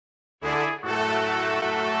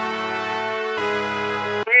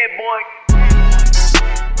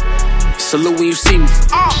Salute when you see me.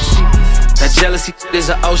 That jealousy is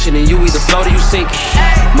an ocean and you either float or you sink.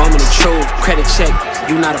 Moment of truth, credit check,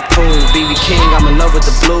 you not approved. BB King, I'm in love with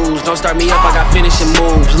the blues. Don't start me up, I got finishing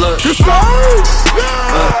moves. Look, salute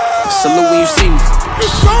when you see me.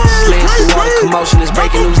 Slid through all the commotion, it's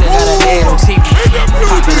breaking news, they got a head on TV.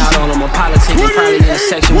 Popping out on them, a politicking, probably in a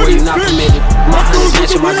section where you not permitted. My honey's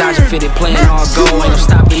matching my Dodger fitted, playing all go, ain't no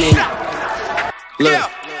stopping in it. Look,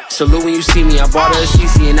 salute when you see me, I bought her a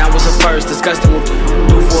CC and that was her first. Disgusting with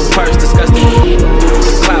do for a purse, disgusting with do for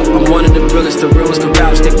the clout. I'm one of the realest, the realest can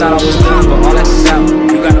vouch. They thought I was done, but all that out,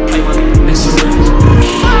 you gotta play my next surrender.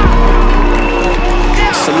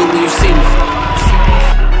 Salute when you see me.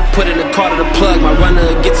 Put in the car to the plug, my runner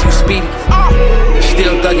gets you speedy.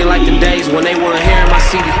 Still thugging like the days when they weren't hearing my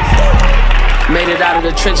CD. Made it out of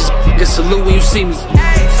the trenches, just salute when you see me.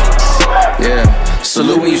 Yeah,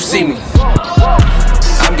 salute when you see me.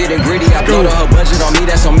 I'm getting greedy, I blow the whole budget on me,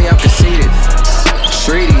 that's on me, I'm conceited.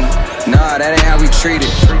 Treaty, nah, that ain't how we treat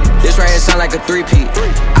it. This right here sound like a three-peat.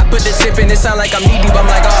 I put the tip in, it sound like I'm knee-deep, I'm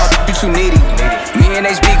like, oh, you too needy. Me and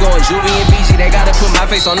HB going Juvie and BG, they gotta put my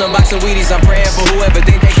face on them box of Wheaties. I'm praying for whoever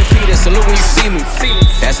think they compete. Salute when you see me.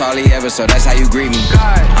 That's all he ever, so that's how you greet me.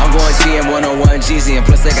 I'm going TM 101 Jeezy, and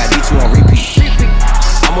plus they got D2 on repeat.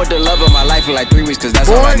 I'm with the love of my life for like 3 weeks, cause that's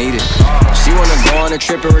all I needed. She wanna go on a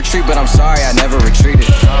trip and retreat, but I'm sorry, I never retreated.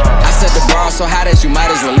 I set the bar so high that you might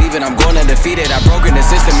as well leave it. I'm going undefeated, I've broken the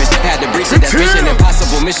system and had to breach it. That's mission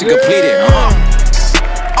impossible, mission completed.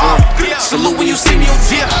 Salute when you see me, oh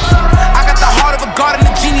dear. I got the heart of a god and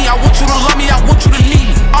a genie. I want you to love me, I want you to need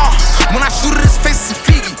me. When I shoot at his face, it's a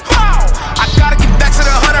Figgy. I gotta get back to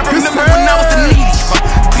the hood, I remember when I was the needy.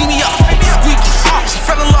 Clean me up, squeaky. She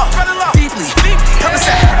fell in love, deeply. Purpose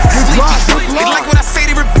that, sleepy. They like what I say,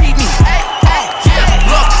 they repeat me. Yeah,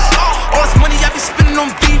 look, all this money I be spending on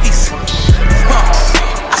BBs.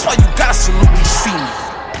 That's why you gotta salute when you see me.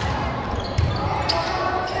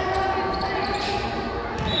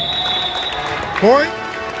 Point.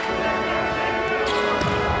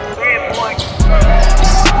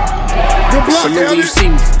 Salute when you see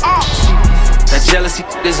me. That jealousy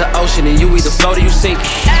is an ocean and you either float or you sink.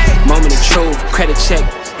 Moment of truth, credit check,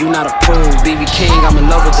 you not approved. BB King, I'm in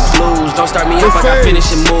love with the blues. Don't start me up, I got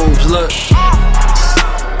finishing moves. Look,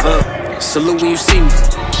 salute when you see me.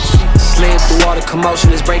 Slid through all the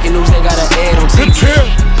commotion, it's breaking news, they got a head on TV.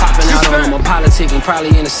 Popping out on them, a politicking,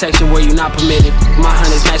 probably in a section where you not permitted. My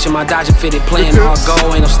honey's matching my Dodger fitted, playing all go,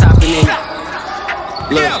 ain't no stopping in it.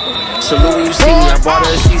 Look, salute when you see me, I bought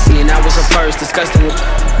her a CC and that was her first. Disgusting with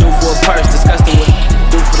do for a purse, disgusting with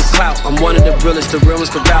do for the clout. I'm one of the realest, the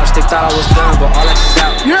realest can vouch. They thought I was done, but all that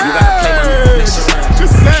out, you gotta play my next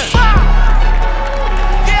surrender.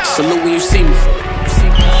 Salute when you see me.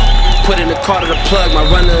 Put in the car to the plug, my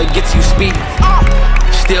runner gets you speedy.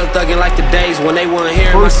 Still thugging like the days when they weren't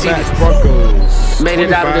hearing my CD. Made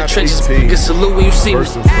it out of the trenches, just salute when you see me.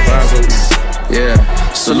 Yeah,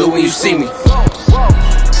 salute when you see me.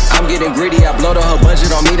 I'm getting greedy, I blow the whole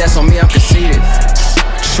budget on me, that's on me, I'm conceited.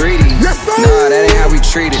 Treaty, nah, that ain't how we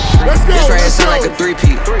treat it. This right here sound like a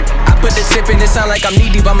three-peat. I put the tip in, it sound like I'm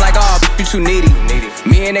knee-deep, I'm like, oh, you too needy.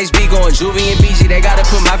 Me and HB going Juvie and BG, they gotta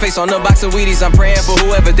put my face on the box of Wheaties. I'm praying for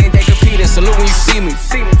whoever think they compete. Salute when you see me.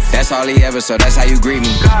 That's all he ever, so that's how you greet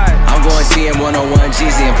me. I'm going TM 101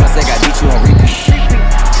 Jeezy, and plus they got D2 on repeat.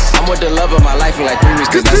 I'm with the love of my life for like 3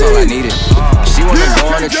 weeks, cause that's all I needed. She wanna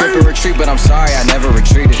go on a trip and retreat, but I'm sorry, I never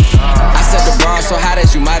retreated. I set the bar so high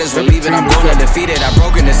that you might as well leave it. I'm going undefeated, I've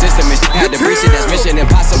broken the system and had to breach it. That's mission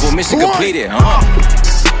impossible, mission completed.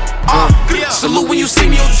 Salute when you see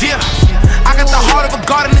me, oh dear. I got the heart of a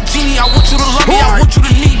god and a genie. I want you to love me, I want you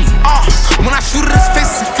to need me. When I shoot at his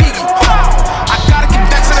face, it's a Figgy. I gotta get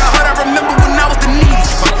back to the hood, I remember when I was the needy.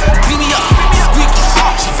 Clean me up, squeaky.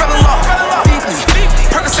 She fell in love, deeply.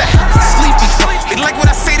 Purpose that, sleepy. They like what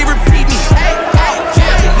I say, they repeat me.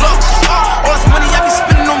 Yeah, look, all this money I be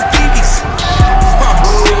spending on BBs.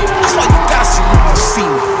 That's why you gotta salute when you see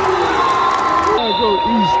me. Go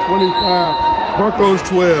East 25, Broncos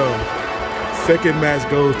 12. Second match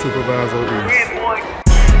goes to Proviso East.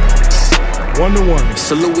 1-1.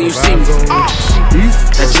 Salute when you see me.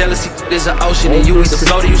 That jealousy is an ocean and you either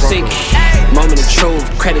float or you sink. Moment of truth,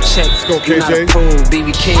 credit check, you not approved.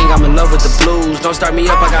 BB King, I'm in love with the blues. Don't start me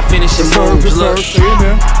up, I got finishing moves. Look,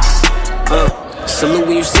 salute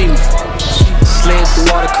when you see me. Slid through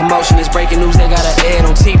all the commotion, it's breaking news, they got a head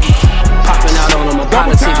on TV. Popping out on them, a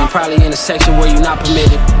politicking, probably in a section where you not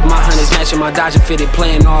permitted. My honey's matching my Dodger fitted,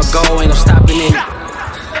 playing all go, ain't no stopping in it.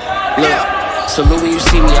 Look, salute when you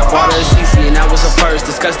see me, I bought her a CC and that was her first.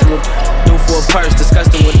 Disgusting with do for a purse,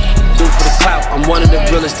 disgusting with do for the clout. I'm one of the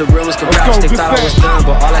realest, the realest can vouch. They thought I was done,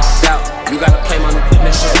 but all that out. You gotta play my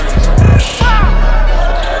next round.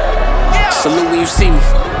 Salute when you see me.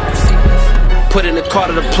 Put in the car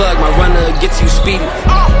to the plug, my runner gets you speedy.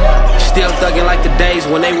 Still thugging like the days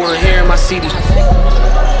when they weren't hearing my CD.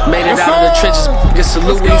 Made it out of the trenches, get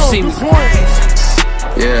salute when you see me.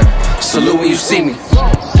 Yeah, salute when you see me.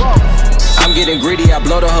 I'm getting greedy, I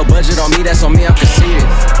blow the whole budget on me, that's on me, I'm conceited.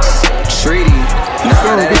 Treaty,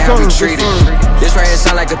 nah, that ain't how we treat it. This right here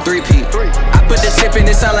sound like a three-peat. I put the tip in,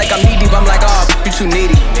 it sound like I'm knee deep, I'm like, oh, you too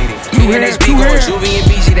needy. Me and HB going Juvie and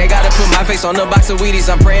BG, they gotta put my face on the box of Wheaties.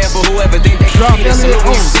 I'm praying for whoever think they can beat us, salute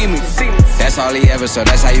when you see me. That's all he ever, so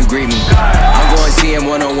that's how you greet me. I'm going TM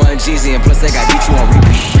one-on-one Jeezy, and plus they got beat you on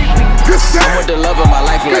repeat. I'm with the love of my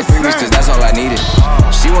life for like 3 weeks, cause that's all I needed.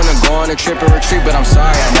 She wanna go on a trip or retreat, but I'm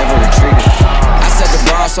sorry, I never retreated. I set the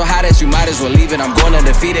bar so high that you might as well leave it. I'm going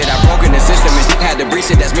undefeated, I broke in the system and had to breach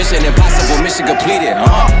it. That's mission impossible, mission completed.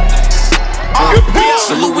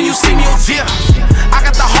 Salute when you see me, yeah. I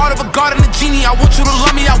got the heart of a god and a genie. I want you to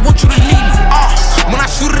love me, I want you to need me. When I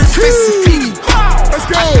shoot at his face, it's feedy.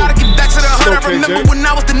 I gotta get back to the hood, I remember when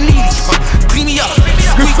I was the needy. Clean me up,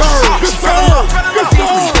 squeaky, she fell in love,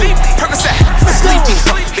 deeply. Percocet, sleepy.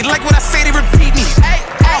 They like what I say, they repeat me.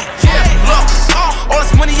 Yeah, look, all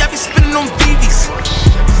this money I be spending on BBs.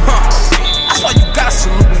 That's why you gotta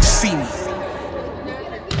salute when you see me.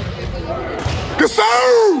 Yes, sir!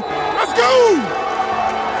 Let's go!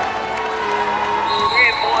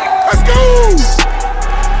 Let's go!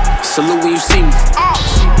 Salute when you see me.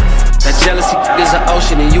 That jealousy is an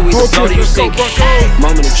ocean and you either float or you sink.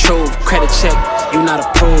 Moment of truth, credit check, you not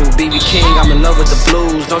approved. BB King, I'm in love with the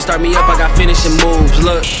blues. Don't start me up, I got finishing moves.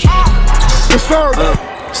 Look, yes, sir.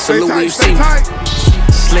 Salute when you see me.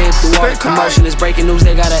 Slid through all the commotion, it's breaking news,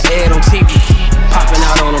 they got an ad on TV. Popping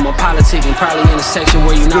out on them, I'm politicking, probably in a section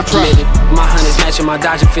where you not permitted. My hunters matching my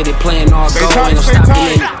Dodger fitted, playing all go, ain't no stopping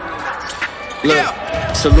in it. Look,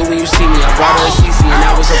 salute when you see me, I brought her a CC and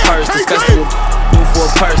that was her purse. Disgusting with do for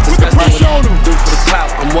a purse, disgusting with do for the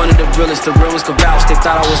clout. I'm one of the realest, the real ones can vouch. They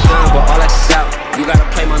thought I was done, but all that doubt. You gotta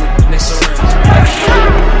play my next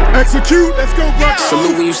round. Execute, let's go, bro.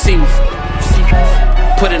 Salute when you see me.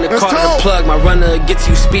 Put in the car to the plug, my runner gets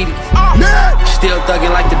you speedy. Still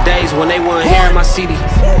thugging like the days when they weren't hearing my CD.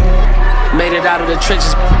 Made it out of the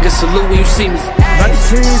trenches, get salute when you see me.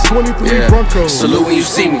 1923 Broncos. Salute when you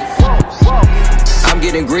see me. I'm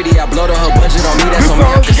getting greedy, I blow the whole budget on me, that's on me,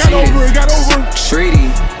 I'm conceited. Got over. Treaty,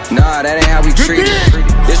 nah, that ain't how we treat it.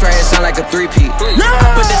 This right here sound like a three-peat.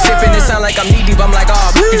 I put the tip in, it sound like I'm knee deep, I'm like,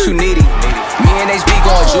 oh, you too needy. Me and HB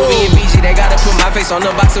going Juvie and BG, they gotta put my face on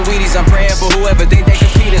the box of Wheaties. I'm praying for whoever think they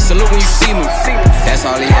compete us, salute when you see me. That's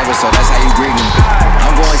all he ever, so that's how you greet me.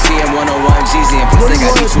 I'm going TM one-on-one Jeezy, and plus they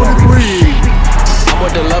got beat you on repeat. I'm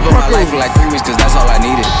with the love of my life for like 3 weeks, cause that's all I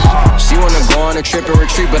needed. She wanna go on a trip or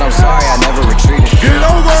retreat, but I'm sorry, I never retreated.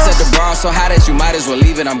 I set the bar so high that you might as well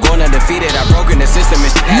leave it. I'm going undefeated, I broke in the system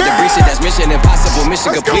and had to breach it. That's mission impossible,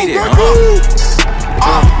 mission completed.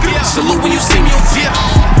 Salute when you see me, yeah.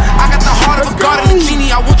 I got the heart of a god and a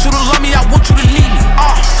genie. I want you to love me, I want you to need me.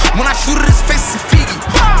 When I shoot at his face, it's feedy.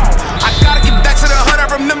 I gotta get back to the hood, I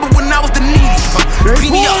remember when I was the needy.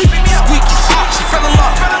 Clean me up, squeaky, she fell in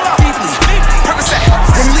love, deeply. Percocet,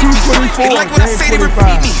 sleepy. They like what I say, they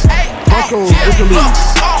repeat me. Look,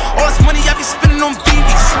 all this money I be spending on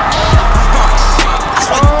BBs. That's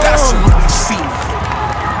why you gotta salute when you see me.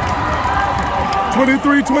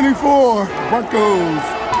 23-24 Broncos.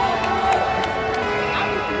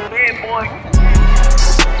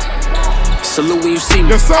 Salute when you see me.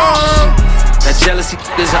 Yes, sir. That jealousy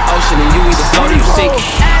is an ocean and you either float or you sink it.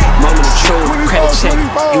 Moment of truth, credit check,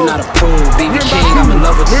 you not approved. BB King, I'm in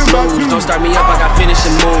love with the blues. Don't start me up, I got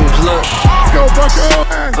finishing moves. Look,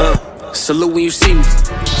 salute when you see me.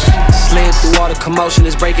 Slid through all the commotion,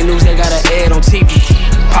 it's breaking news, they got an ad on TV.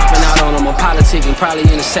 Popping out on them, I'm politicking, probably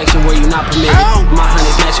in a section where you not permitted. My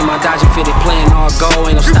hunters matching my Dodger fitted, playing all go,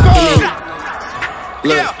 ain't no stopping in it.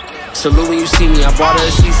 Look, salute when you see me, I brought her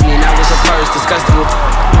a CC and that was her purse. Disgusting with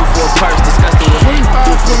do for a purse, disgusting with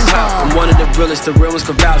do for the clout. I'm one of the realest, the real ones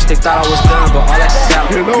can vouch. They thought I was done, but all that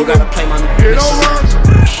doubt. You gotta play my Get over.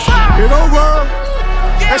 Get over.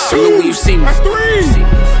 Salute when you see me. That's 3.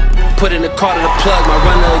 Put in the car to the plug, my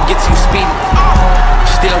runner gets you speedy.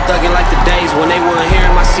 Still thugging like the days when they weren't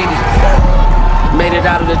hearing my CD. Made it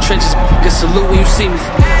out of the trenches, get salute when you see me.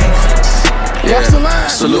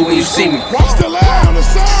 Salute when you see me. Watch the line on the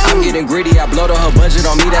side. I'm getting greedy, I blow the whole budget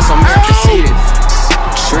on me, that's on me, I'm conceited.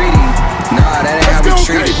 Treaty, nah, that ain't how we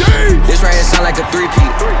treat it. This right here sound like a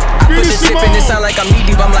three-peat. I put the tip in, it sound like I'm knee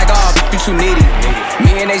deep, I'm like, oh, you too needy.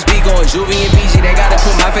 Me and HB going Juvie and BG, they gotta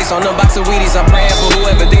put my face on the box of Wheaties. I'm praying for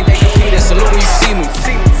whoever think they compete us, salute when you see me.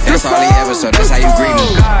 That's all he ever, so that's how you greet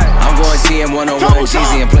me. I'm going TM 101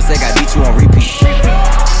 Jeezy, and plus they got D2 on repeat.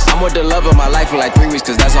 I'm with the love of my life for like 3 weeks,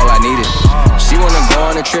 cause that's all I needed. She wanna go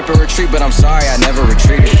on a trip or retreat, but I'm sorry, I never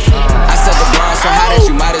retreated. I set the bar so high that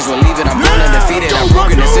you might as well leave it. I'm going undefeated, I'm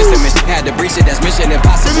broken the system, and she had to breach it. That's mission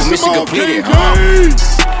impossible, mission completed.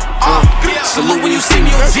 Salute when you see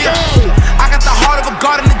me, yeah. I got the heart of a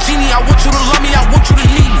god and a genie. I want you to love me, I want you to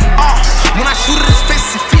need me. When I shoot at his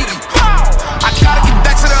face, it's Fiji. I gotta get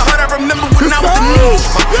back to the hood, I remember when I was the knee.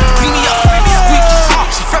 Clean me up, baby, squeaky.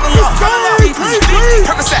 She fell in love, deeply.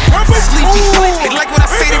 Percocet, sleepy. They like what I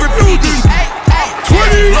say, they repeat me.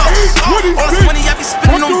 Look, all this money I be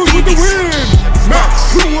spending on BBs.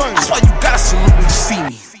 That's why you gotta salute when you see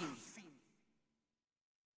me.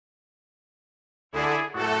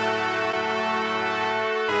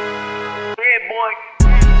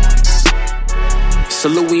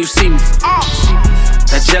 Salute when you see me.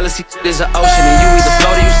 That jealousy is an ocean, and you either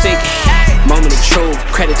float or you sink it. Moment of truth,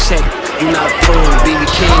 credit check, you not approved. BB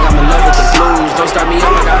King, I'm in love with the blues. Don't start me up,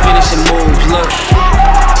 I got finishing moves. Look,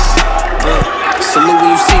 salute when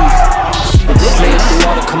you see me. Slaying through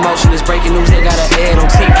all the commotion, it's breaking news, they got an ad on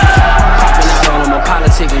TV. Popping out on them, I'm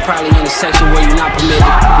politicking, probably in a section where you not permitted.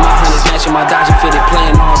 My hunters matching my Dodger fitted,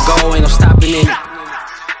 playing all go, ain't no stopping in it.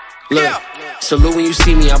 Look, salute when you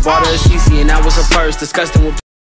see me, I bought her a CC and that was her first, disgusting with